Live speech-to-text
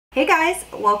Hey guys,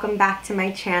 welcome back to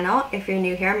my channel. If you're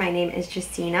new here, my name is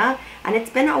Justina, and it's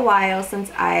been a while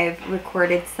since I've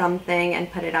recorded something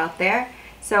and put it out there.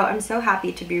 So I'm so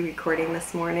happy to be recording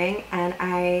this morning, and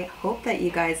I hope that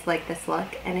you guys like this look,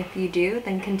 and if you do,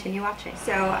 then continue watching.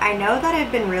 So I know that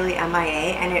I've been really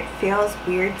MIA, and it feels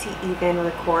weird to even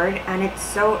record, and it's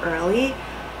so early.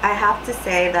 I have to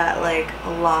say that like a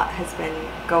lot has been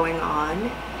going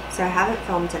on, so I haven't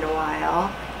filmed in a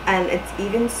while. And it's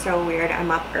even so weird, I'm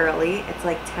up early. It's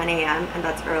like 10 a.m. and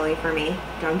that's early for me.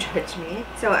 Don't judge me.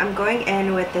 So I'm going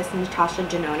in with this Natasha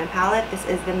Denona palette. This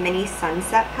is the Mini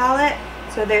Sunset palette.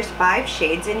 So there's 5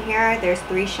 shades in here. There's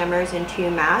 3 shimmers and 2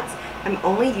 mattes. I'm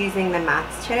only using the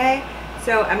mattes today.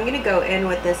 So I'm going to go in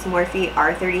with this Morphe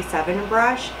R37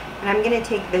 brush. And I'm going to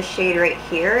take this shade right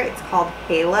here. It's called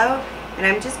Halo. And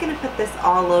I'm just going to put this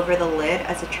all over the lid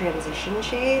as a transition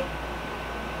shade.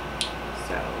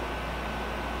 So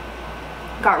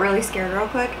got really scared real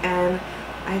quick and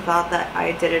I thought that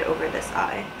I did it over this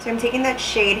eye. So I'm taking that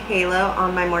shade Halo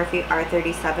on my Morphe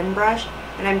R37 brush,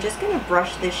 and I'm just going to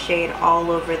brush this shade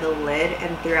all over the lid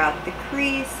and throughout the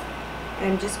crease.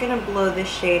 And I'm just going to blow this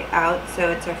shade out so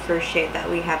it's our first shade that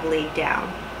we have laid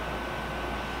down.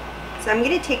 So I'm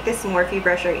going to take this Morphe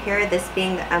brush right here, this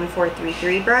being the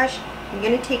M433 brush. I'm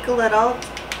going to take a little,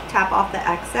 tap off the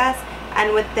excess.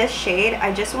 And with this shade,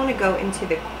 I just want to go into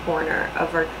the corner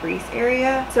of our crease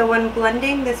area. So when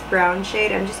blending this brown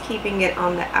shade, I'm just keeping it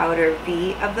on the outer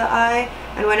V of the eye.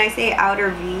 And when I say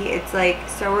outer V, it's like,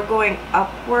 so we're going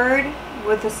upward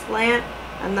with a slant,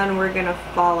 and then we're going to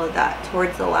follow that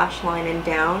towards the lash line and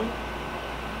down.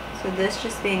 So this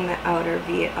just being the outer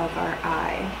V of our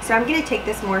eye. So I'm going to take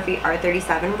this Morphe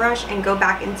R37 brush and go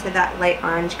back into that light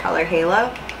orange color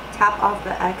Halo, tap off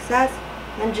the excess,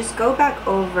 and just go back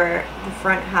over the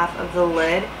front half of the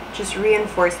lid, just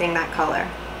reinforcing that color.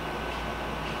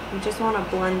 You just want to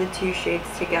blend the 2 shades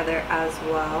together as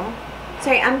well.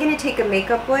 So I'm going to take a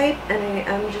makeup wipe and I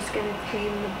am just going to clean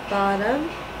the bottom.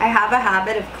 I have a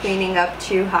habit of cleaning up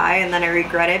too high and then I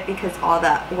regret it because all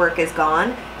that work is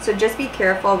gone. So just be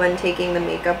careful when taking the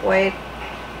makeup wipe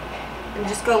and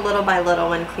just go little by little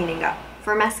when cleaning up.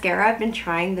 For mascara, I've been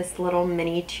trying this little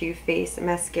mini Too Faced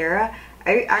mascara.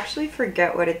 I actually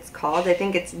forget what it's called. I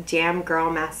think it's Damn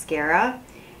Girl Mascara.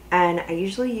 And I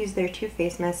usually use their Too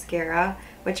Faced mascara,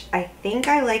 which I think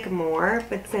I like more.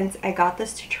 But since I got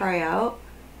this to try out,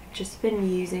 I've just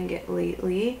been using it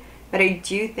lately. But I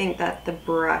do think that the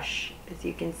brush, as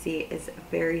you can see, is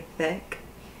very thick.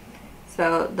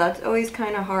 So that's always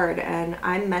kind of hard. And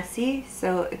I'm messy,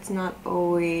 so it's not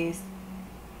always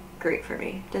great for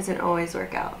me. It doesn't always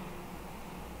work out.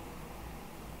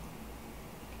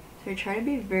 So I try to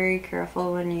be very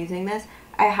careful when using this.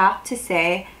 I have to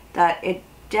say that it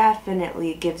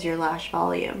definitely gives your lash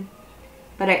volume,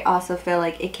 but I also feel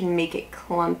like it can make it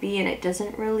clumpy and it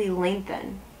doesn't really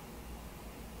lengthen.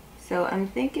 So I'm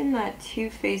thinking that Too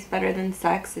Faced Better Than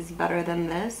Sex is better than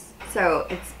this. So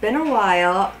it's been a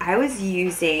while. I was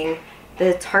using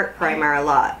the Tarte primer a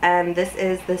lot, and this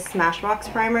is the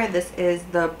Smashbox primer. This is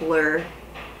the Blur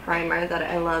primer that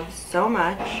I love so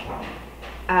much.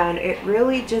 And it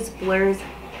really just blurs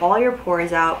all your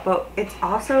pores out, but it's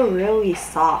also really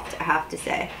soft, I have to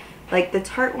say. Like the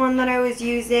Tarte one that I was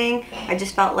using, I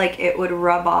just felt like it would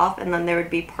rub off and then there would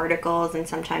be particles and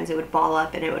sometimes it would ball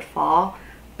up and it would fall.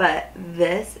 But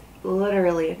this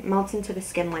literally melts into the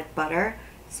skin like butter,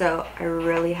 so I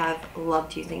really have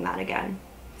loved using that again.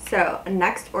 So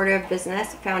next order of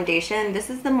business, foundation. This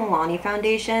is the Milani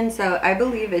foundation. So I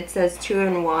believe it says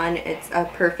 2-in-1. It's a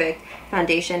perfect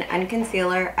foundation and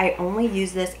concealer. I only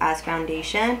use this as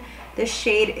foundation. This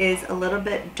shade is a little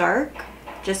bit dark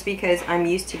just because I'm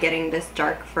used to getting this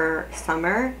dark for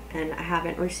summer and I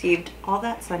haven't received all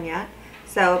that sun yet.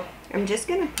 So I'm just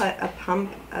going to put a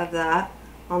pump of that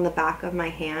on the back of my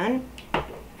hand,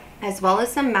 as well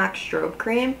as some MAC strobe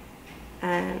cream.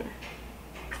 And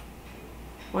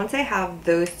once I have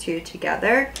those two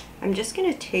together, I'm just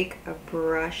going to take a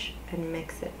brush and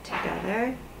mix it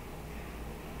together.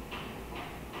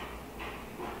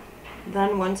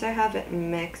 Then once I have it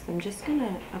mixed, I'm just going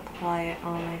to apply it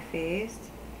on my face.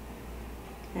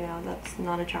 I know that's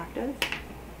not attractive.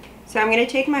 So I'm going to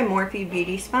take my Morphe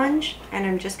Beauty Sponge and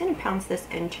I'm just going to pounce this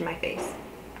into my face.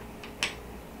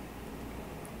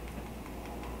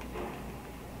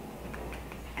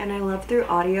 And I love through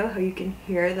audio how you can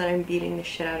hear that I'm beating the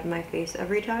shit out of my face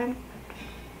every time.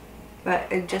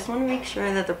 But I just want to make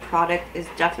sure that the product is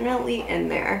definitely in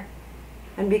there.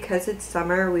 And because it's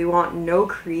summer, we want no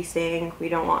creasing. We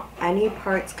don't want any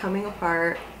parts coming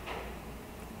apart.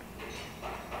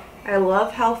 I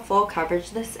love how full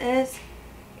coverage this is.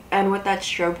 and with that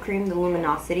strobe cream, the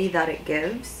luminosity that it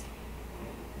gives.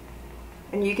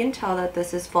 And you can tell that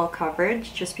this is full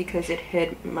coverage just because it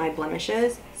hid my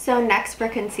blemishes. So next for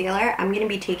concealer, I'm going to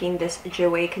be taking this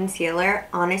Jouer concealer.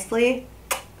 Honestly,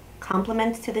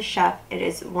 compliments to the chef. It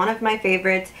is one of my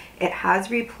favorites. It has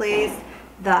replaced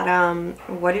that,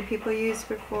 what did people use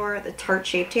before? The Tarte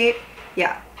Shape Tape.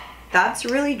 Yeah, that's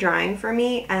really drying for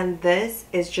me. And this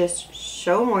is just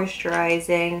so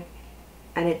moisturizing.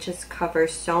 And it just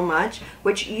covers so much,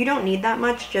 which you don't need that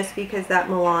much just because that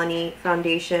Milani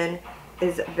foundation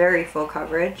is very full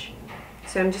coverage.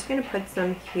 So I'm just going to put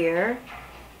some here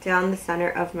down the center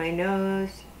of my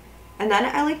nose. And then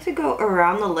I like to go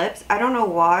around the lips. I don't know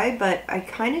why, but I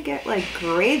kind of get like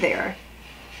gray there.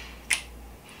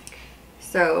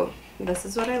 So this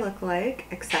is what I look like,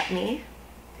 except me.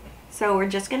 So we're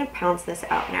just going to pounce this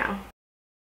out now.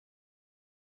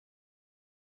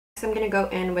 So I'm going to go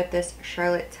in with this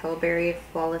Charolette Tilbury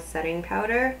Flawless Setting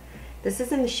Powder. This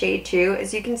is in the shade 2.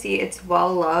 As you can see, it's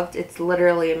well loved. It's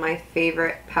literally my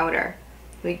favorite powder.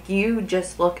 Like, you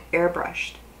just look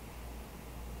airbrushed.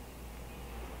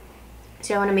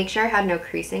 So I want to make sure I had no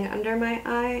creasing under my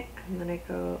eye. And then I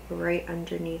go right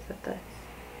underneath with this.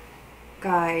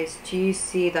 Guys, do you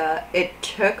see that? It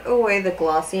took away the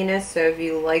glossiness. So if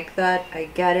you like that, I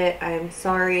get it. I am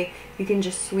sorry. You can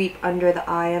just sweep under the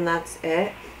eye and that's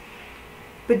it.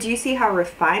 But do you see how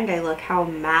refined I look? How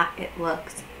matte it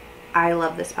looks? I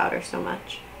love this powder so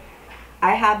much.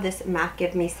 I have this MAC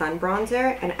Give Me Sun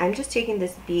Bronzer, and I'm just taking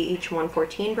this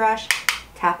BH114 brush,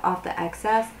 tap off the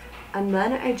excess, and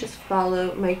then I just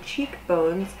follow my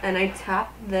cheekbones and I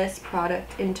tap this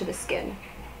product into the skin.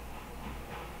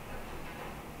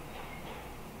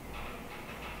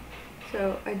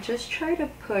 So I just try to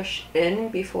push in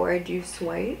before I do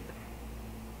swipe.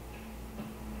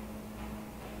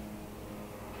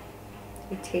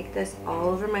 I take this all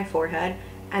over my forehead.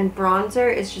 And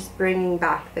bronzer is just bringing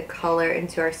back the color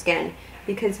into our skin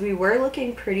because we were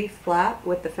looking pretty flat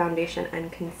with the foundation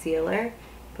and concealer,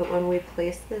 but when we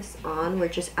place this on, we're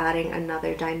just adding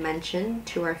another dimension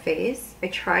to our face. I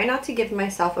try not to give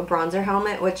myself a bronzer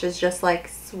helmet, which is just like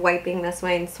swiping this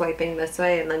way and swiping this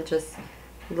way and then just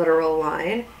literal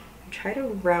line. I try to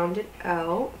round it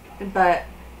out, but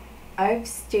I've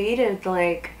stated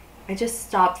like I just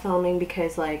stopped filming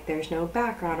because like there's no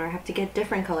background, or I have to get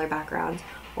different color backgrounds,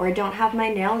 or I don't have my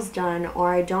nails done,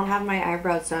 or I don't have my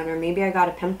eyebrows done, or maybe I got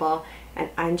a pimple and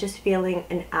I'm just feeling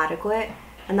inadequate.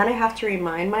 And then I have to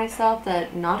remind myself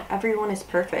that not everyone is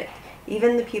perfect.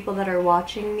 Even the people that are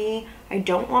watching me, I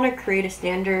don't want to create a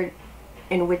standard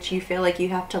in which you feel like you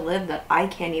have to live that I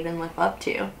can't even live up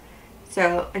to.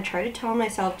 So I try to tell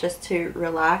myself just to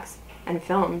relax and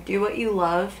film. Do what you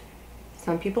love.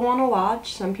 Some people want to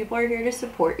watch, some people are here to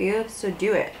support you, so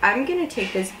do it. I'm going to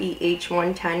take this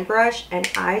BH110 brush and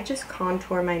I just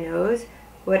contour my nose.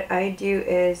 What I do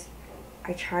is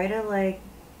I try to like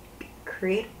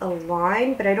create a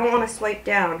line, but I don't want to swipe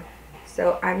down.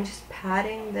 So I'm just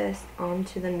patting this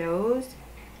onto the nose,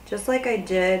 just like I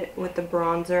did with the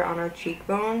bronzer on our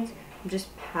cheekbones. I'm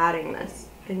just patting this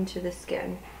into the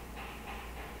skin.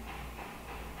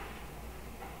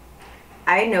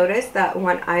 I noticed that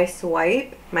when I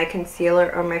swipe, my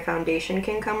concealer or my foundation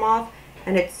can come off,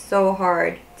 and it's so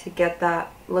hard to get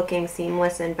that looking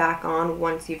seamless and back on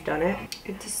once you've done it.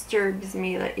 It disturbs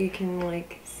me that you can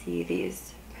like see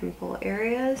these pimple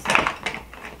areas. I'm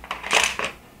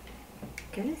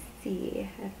gonna see if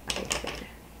I can.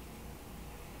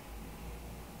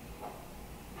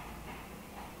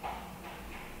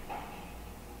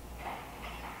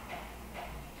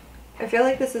 I feel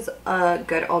like this is a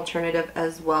good alternative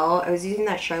as well. I was using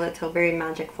that Charlotte Tilbury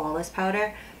Magic Flawless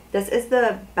powder. This is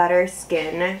the Better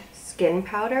Skin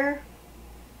powder,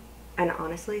 and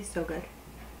honestly, so good.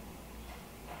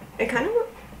 I kind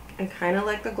of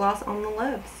like the gloss on the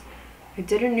lips. I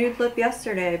did a nude lip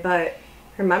yesterday, but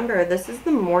remember, this is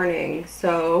the morning,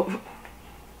 so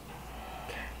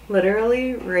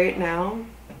literally right now,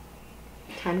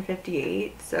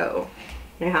 10:58, so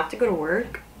I have to go to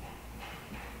work.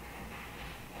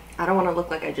 I don't want to look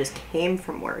like I just came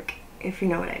from work, if you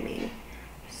know what I mean.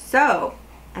 So,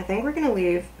 I think we're going to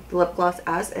leave the lip gloss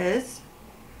as is.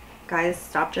 Guys,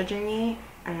 stop judging me.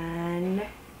 And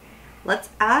let's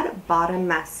add bottom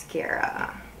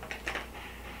mascara.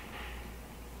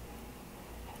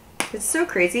 It's so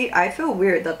crazy. I feel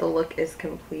weird that the look is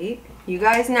complete. You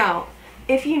guys know.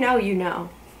 If you know, you know.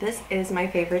 This is my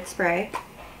favorite spray.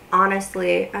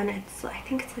 Honestly. And it's, I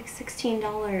think it's like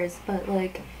 $16. But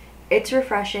like, it's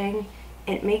refreshing.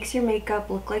 It makes your makeup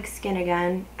look like skin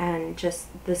again, and just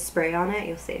the spray on it,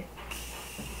 you'll see.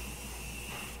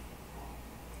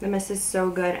 The mist is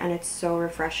so good and it's so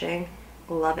refreshing.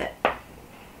 Love it.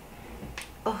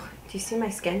 Oh, do you see my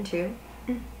skin too?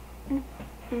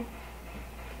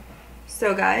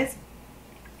 So guys,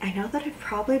 I know that I've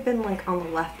probably been like on the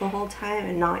left the whole time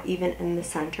and not even in the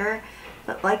center,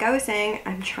 but like I was saying,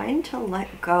 I'm trying to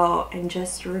let go and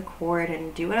just record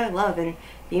and do what I love and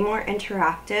be more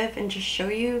interactive and just show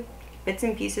you bits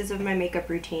and pieces of my makeup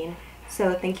routine.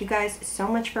 So thank you guys so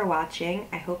much for watching.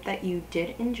 I hope that you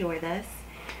did enjoy this,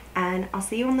 and I'll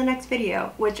see you in the next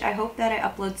video, which I hope that I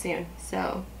upload soon.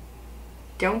 So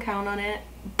don't count on it,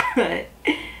 but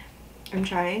I'm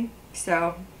trying.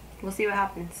 So we'll see what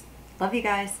happens. Love you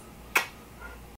guys.